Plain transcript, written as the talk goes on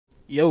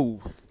Yo,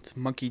 it's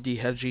Monkey D.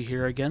 Hedgie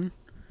here again.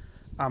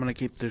 I'm gonna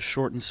keep this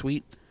short and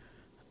sweet.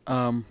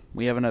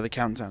 We have another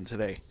countdown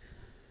today.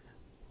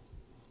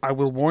 I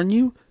will warn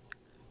you,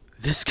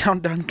 this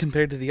countdown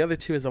compared to the other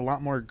two is a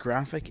lot more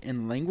graphic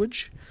in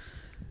language.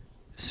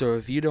 So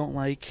if you don't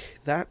like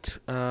that,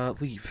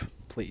 leave,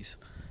 please.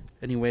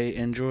 Anyway,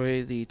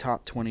 enjoy the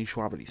top 20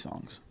 Shwabadi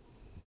songs.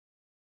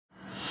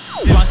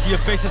 If I see your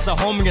face, it's a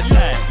homing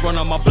attack. Run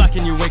on my block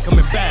and you ain't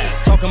coming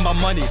back. Talking about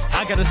money,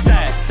 I got a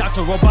stack.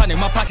 Dr. Robotnik,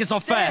 my pockets on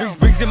fat.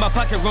 Bricks in my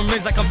pocket, run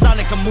rings like I'm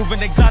Sonic. I'm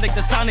moving exotic,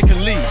 the Sonic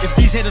elite. If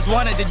these haters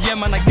want it, then yeah,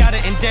 man, I got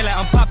it. In daylight,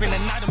 I'm popping at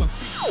night, I'm a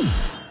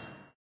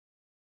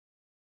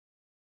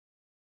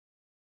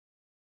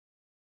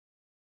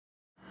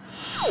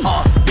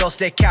You'll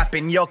stay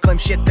capping, you'll claim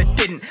shit that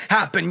didn't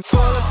happen. Pull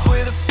up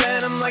with a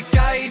phantom like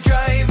I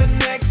drive an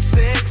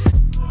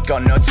X6.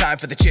 Got no time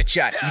for the chit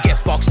chat. You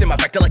get boxed in my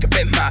vector like a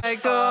bitmap. I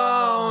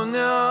go,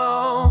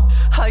 no,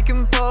 I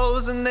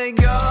compose and they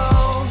go.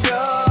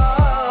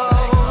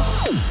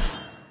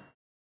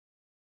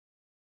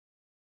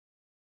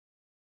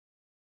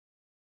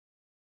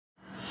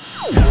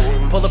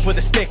 Pull up with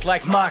a stick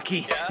like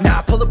Maki.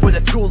 Nah, pull up with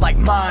a tool like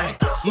mine.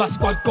 My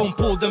squad gon'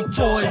 pull them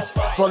toys.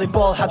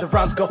 Volleyball, how the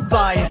rounds go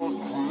flying.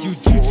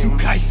 Jujutsu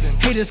Kaisen.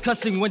 Haters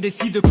cussing when they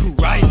see the crew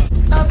rise.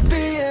 I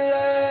feel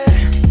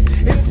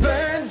it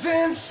burns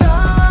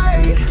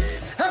inside.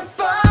 I'm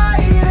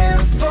fighting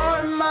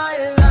for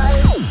my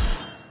life.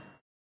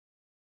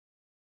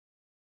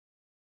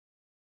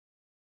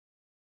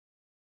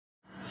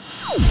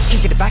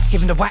 Kicking it back,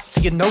 giving the whack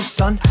to your nose,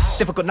 son.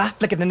 Difficult knife,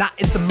 flicking the knot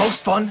is the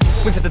most fun.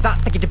 Wizard of that,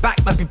 thinking your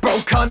back might be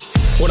broken.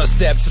 When I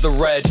step to the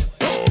red,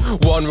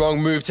 one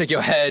wrong move, take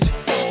your head.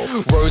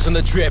 Rose on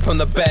the drip, I'm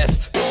the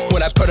best.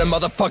 When I put a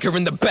motherfucker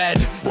in the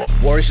bed.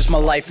 War is just my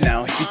life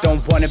now. If you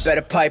don't want it,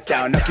 better pipe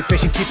down.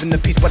 Occupation keeping the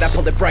peace, but I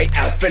pulled it right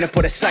out. Finna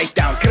put a sight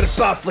down. Cut it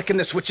off, flicking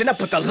the switch and I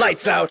put the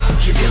lights out.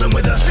 You're dealing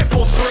with a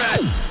simple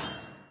threat.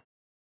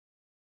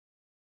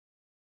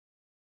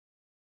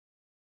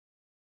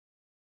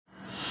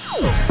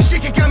 She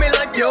can got me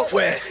like yo,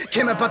 where?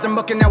 Came about the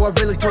muck and now I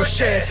really throw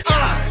shit.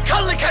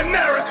 Call it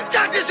chimera,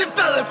 doctors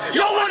envelop.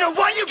 You wonder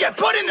why you get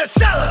put in the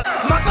cellar.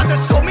 My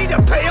father's told me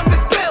to pay up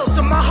his bills,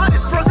 so my heart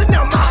is frozen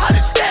now, my heart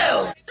is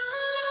still.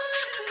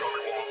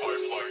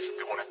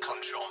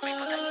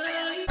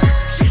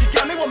 She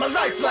got me what my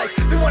life like.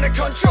 They wanna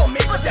control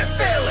me, but they're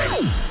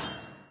failing.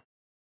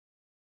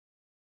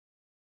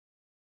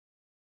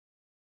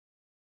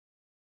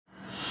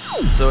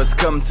 So it's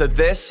come to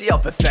this, y'all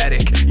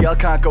pathetic. Y'all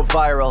can't go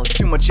viral,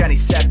 too much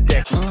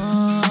antiseptic.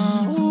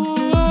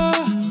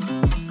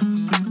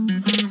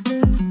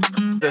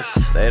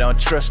 They don't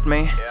trust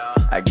me,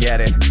 I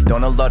get it.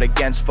 Don't allot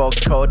against folk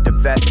code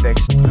of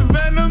ethics.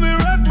 Venom me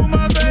right for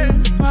my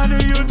veins. I knew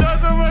you done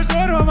so much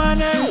on my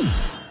name.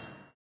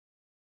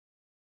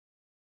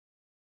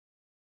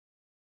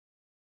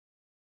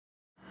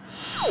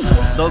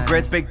 Low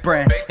grades, big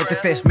brand. If they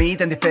face me,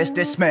 then they face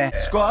this man.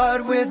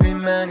 Squad with me,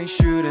 many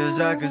shooters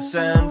I could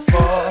send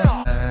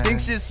for. Think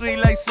shit sweet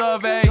like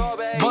sorbet.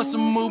 Bust a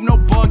move, no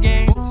ball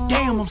game.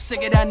 Damn, I'm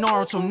sick of that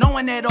Naruto,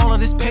 knowing that all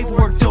of this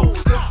paperwork do.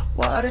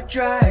 What a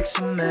drag,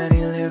 so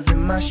many live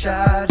in my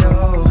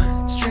shadow.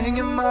 String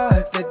 'em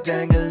up, they're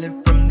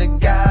dangling from the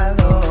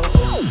gallows.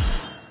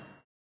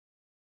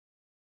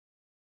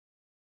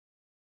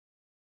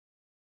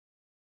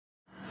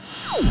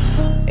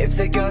 If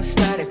they go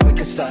static, we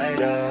can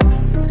slide up.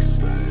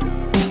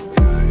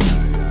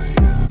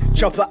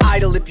 Chopper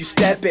idle if you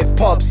step it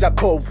pops. I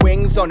pull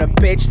wings on a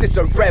bitch, this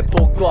a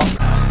rebel glove.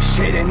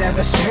 Shit ain't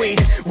never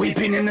sweet, we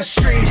been in the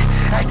street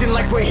acting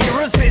like we're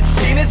heroes, this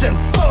scene isn't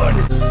fun.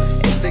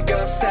 If they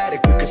go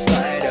static, we can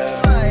slide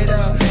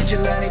up.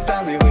 Vigilante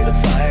family, we the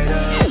fighter.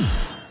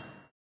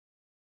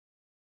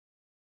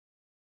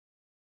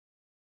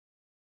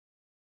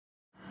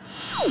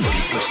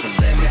 Push the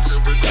limits,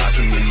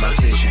 darkening my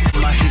vision.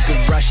 My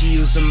Higurashi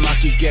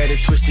Uzumaki, get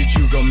it twisted,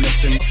 you go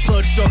missing.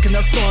 Blood soaking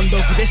up, falling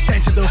over this,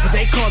 tension over,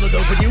 they call it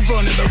over. You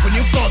running over,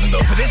 you falling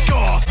over this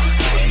gore.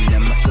 I ain't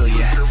never feel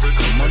ya,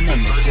 come on, let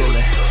me feel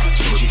it.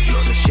 Ginger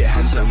eats a shit,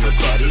 hands on your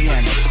body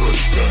and I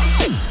twist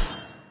it.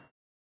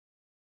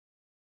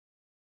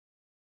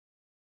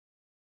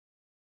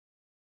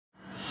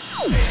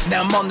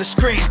 Now I'm on the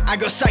screen, I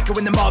go psycho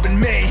in the mob and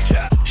me.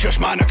 Shush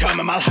man, no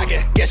come I'll hag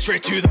it. Get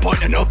straight to the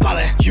point and no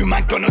ballet. You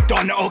man gonna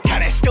don no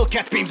can it. Still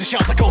catch beams and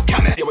shells like all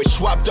can it. Yo, it's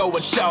Shwabdo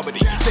and Shwabadi.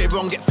 Say it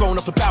wrong, get thrown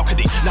off the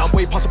balcony. Now I'm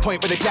way past the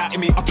point where they're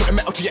doubting me. I'm putting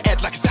metal to your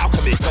head like it's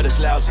alchemy. But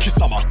it's lousy,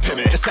 cause I'm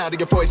timid. The sound of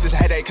your voice is a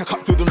headache. I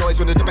cut through the noise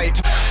when the debate.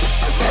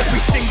 Every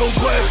single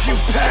word you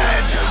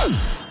pen.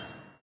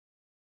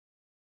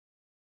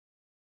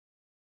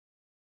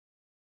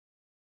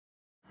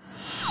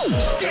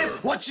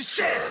 Skip what you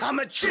said, I'm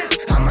a chip,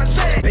 I'm a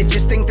thing.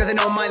 Bitches think that they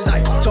know my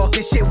life.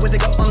 Talking shit where they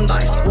go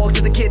online. Walk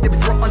to the kid, they be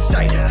throw on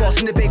sight. False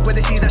in the big where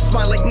they see that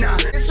smile like nah.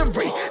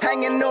 Misery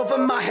hanging over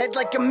my head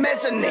like a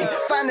mezzanine.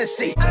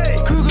 Fantasy.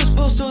 Hey. Kruger's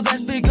postal,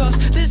 that's big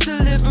ups. This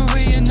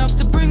delivery enough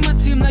to bring my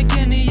team like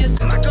any yes.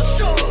 Michael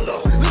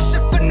Solo,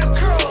 Lucifer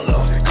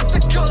Nicolo. Got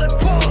the color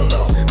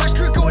polo. My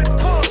crew going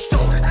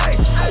postal.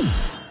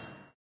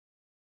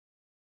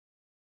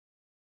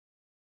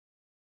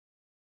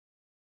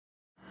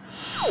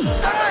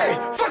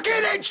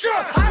 intro.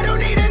 I don't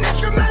need an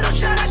instrumental.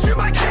 Shout out to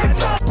my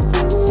kids.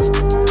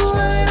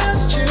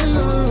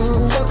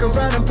 Fuck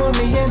around and put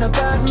me in a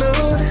bad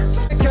mood.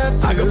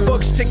 I got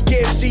books to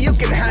give, so you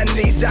can hand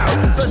these out.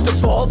 First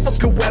of all,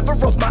 fuck whoever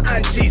off my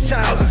auntie's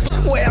house.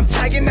 Where I'm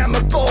tagging, I'm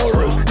a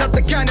ballroom. Not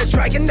the kind of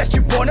dragon that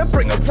you wanna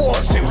bring a war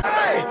to.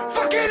 Hey,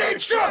 fucking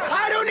intro.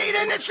 I don't need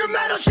an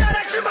instrumental. Shout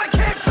out to my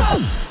kids.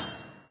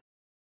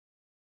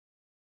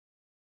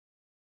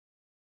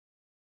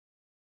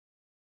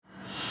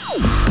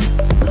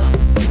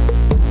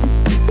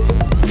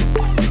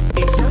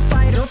 Don't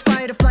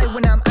fight or flight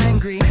when I'm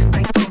angry.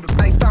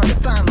 I found a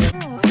family.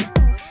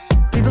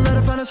 People that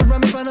are fun us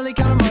around me finally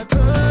counting my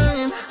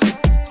pain.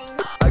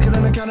 I could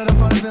never count it, I'm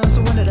fine feeling,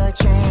 so when did I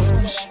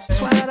change?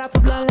 Swear that I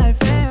put my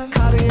life in.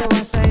 Cardio,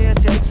 I say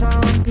it's your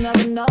time.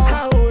 Never know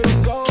how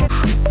it'll go.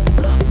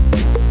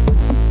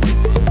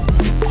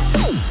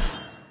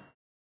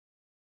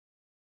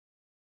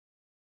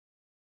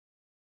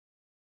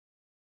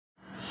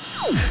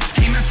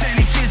 Scheme of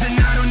sandy season,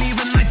 I don't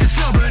even like the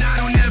snow, but I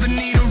don't ever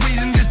need a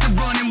reason just to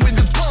run in with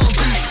the ball.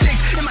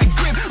 36 in my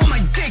grip, on my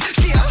dick,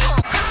 she a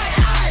hoe.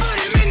 Put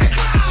him in the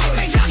crowd.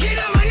 They talking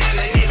on my name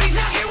and if he's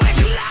talking way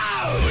too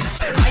loud.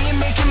 I am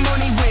making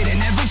money with it,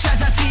 and every chance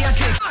I see I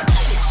take. I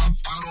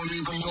don't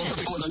even know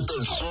what I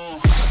do.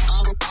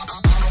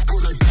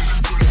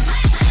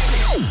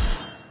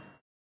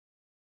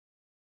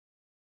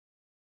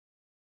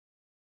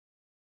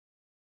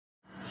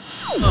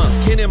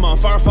 Cannon on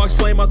Firefox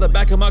flame out the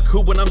back of my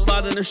coupe when I'm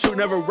sliding and shoot.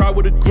 Never ride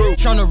with a group.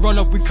 Tryna run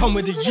up, we come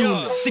with a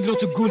unit. Signal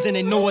to goons and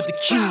they know what the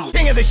cue.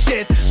 King of the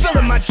shit,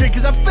 filling my drink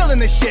cause I'm feeling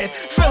the shit.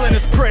 Feeling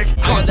this prick.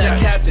 I got that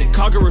captain,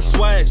 conqueror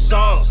swag,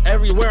 songs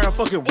everywhere I'm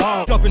fucking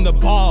wrong. Up in the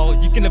ball,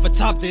 you can never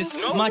top this.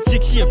 My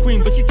chick, she a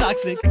queen, but she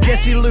toxic. I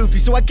guess he Luffy,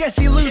 so I guess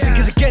he losing.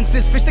 Cause against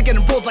this fish, they're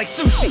getting rolled like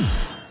sushi.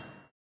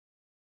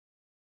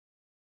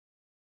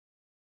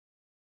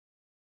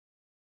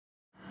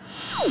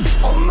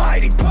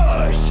 Almighty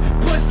push,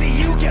 pussy,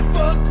 you get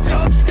fucked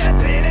up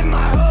stepping in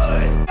my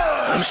hood.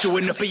 I'm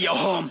showing up at your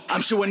home,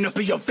 I'm showing up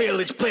at your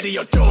village, play to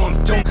your dorm.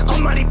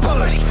 Almighty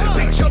push,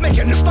 big chop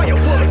making the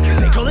firewood.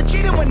 They call it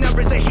cheating when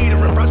numbers the heater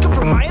and bros come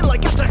from mine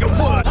like I'm talking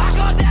wood. I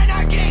cause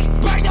anarchy,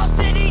 bring your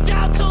city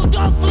down to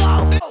the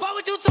floor. What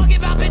would you talking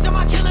about, bitch? All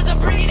my killers are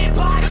bringing it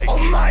body.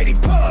 Almighty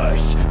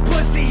push,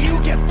 pussy,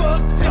 you get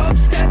fucked up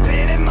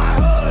stepping in my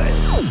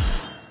hood.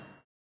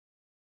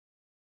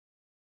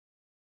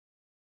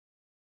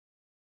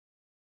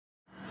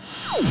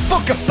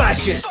 Fuck a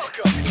fascist.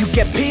 You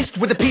get pissed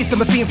with a piece,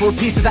 I'm a fiend for a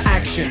piece of the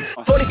action.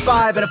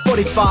 45 and a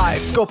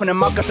 45, scoping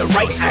them up, got the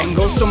right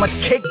angle. So much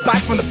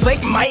kickback from the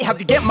plate, might have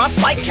to get my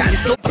flight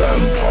cancelled.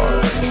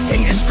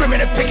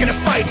 Indiscriminate picking a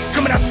fight,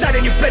 coming outside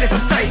and you bet it's a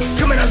sight.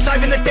 Coming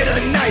alive in the dead of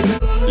the night.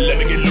 Let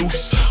me get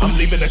loose. I'm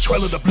leaving a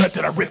trail of the blood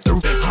that I ripped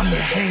through. I'm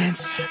your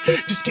hands.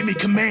 Just give me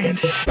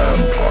commands.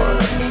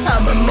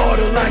 I'm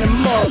immortal, I'm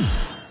immortal.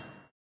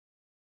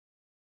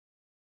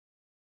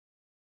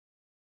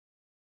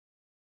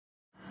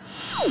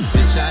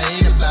 Bitch, I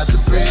ain't about to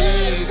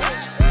break.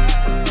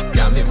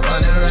 Got me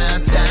running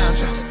around town,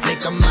 trying to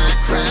take on my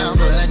crown,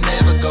 but I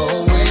never go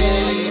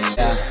away.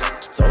 Yeah,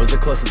 it's always the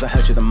closest I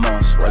hurt you the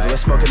most. Whereas they get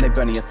smoking, they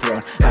burn your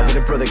throat. How could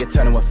a brother get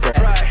turned into a threat?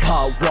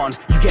 Part 1,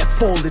 you get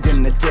folded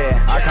in the day.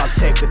 I can't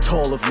take the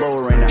toll of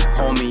lowering a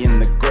homie in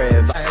the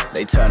grave.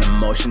 They turn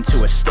emotion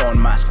to a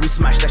stone mask. We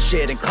smash that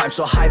shit and climb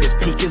so high this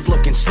peak is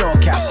looking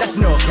snow-capped. That's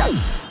no cap.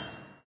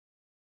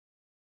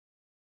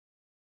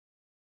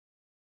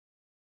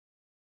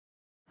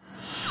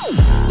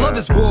 Love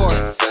is war.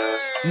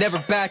 Never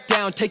back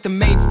down, take the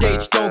main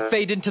stage, don't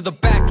fade into the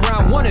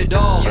background, want it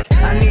all.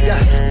 I need a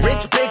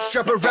rich bitch,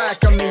 drop a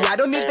rack on me. I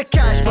don't need the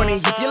cash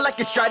money. If you like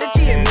a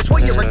strategy in this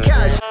way, you're a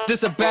cash.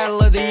 This a battle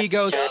of the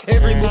egos.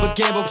 Every move a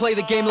gamble, play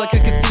the game like a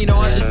casino.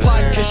 I'm just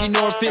plotting cause you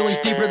know her feelings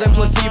deeper than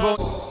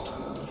placebo.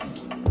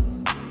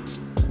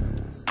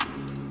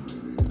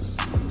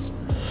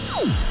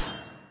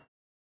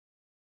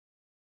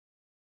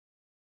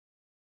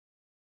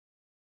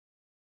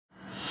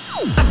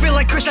 I feel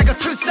like Chris, I got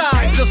two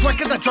sides. No sweat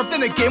cause I dropped in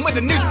the game with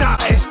a new style.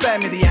 Hey, spare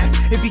me the act.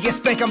 If you get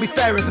spanked, I'll be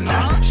fairer than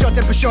that. Short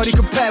temper shorty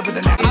compared with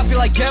an act. I feel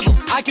like devil,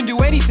 I can do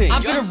anything.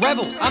 I'm finna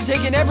revel, I'm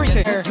taking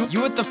everything.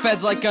 You with the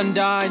feds like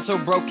undying, so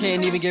broke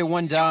can't even get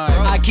one dime.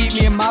 I keep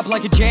me a mop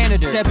like a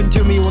janitor. Stepping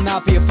to me will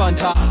not be a fun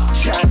time.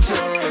 Chapter.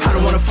 I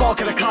don't wanna fall,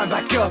 can I climb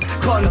back up?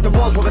 Clawing at the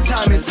walls while the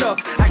time is up.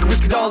 I can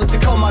risk it all if they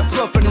call my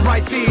bluff and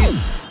write these.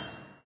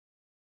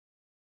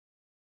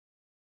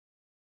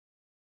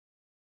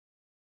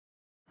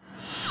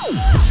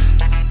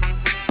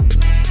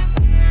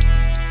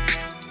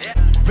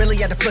 Really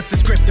had to flip the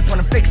script upon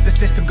and fix the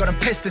system. Got 'em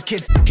pissed as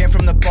kids. Came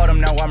from the bottom,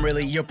 now I'm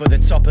really up at the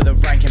top of the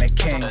ranking of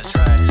kings.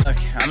 Look,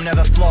 I'm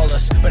never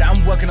flawless, but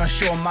I'm working on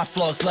showing my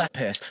flaws left.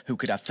 Piss, who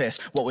could I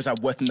fist? What was I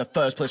worth in the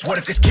first place? What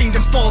if this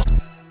kingdom falls?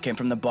 Came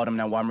from the bottom,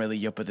 now I'm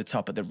really up at the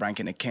top of the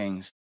ranking of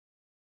kings.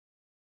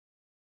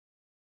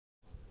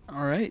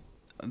 Alright,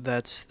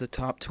 that's the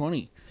top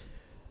 20.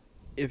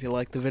 If you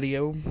like the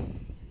video,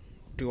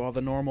 do all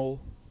the normal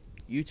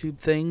YouTube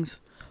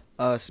things.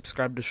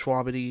 Subscribe to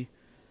Shwabadi.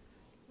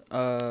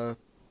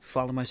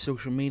 Follow my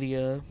social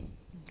media.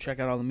 Check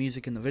out all the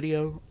music in the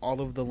video. All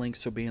of the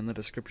links will be in the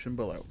description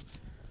below.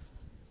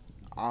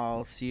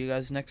 I'll see you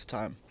guys next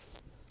time.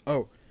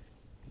 Oh,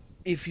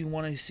 if you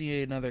want to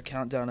see another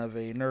countdown of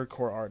a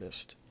Nerdcore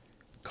artist,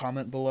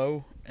 comment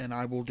below and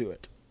I will do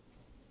it.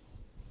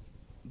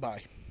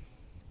 Bye.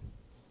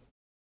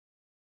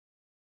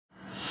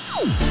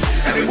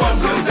 Everyone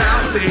go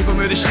down, safe from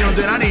the shield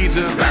that I need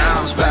to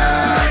bounce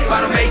back.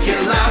 But I'll make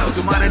it loud,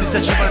 domani di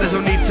se ci fare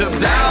so need to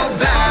doubt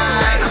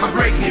that. I'ma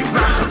break new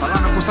ground, sto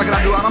parlando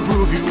consacrando, I'ma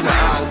prove you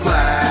out.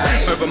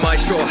 Over my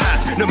straw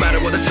hat, no matter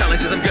what the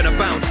challenges, I'm gonna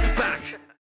bounce back.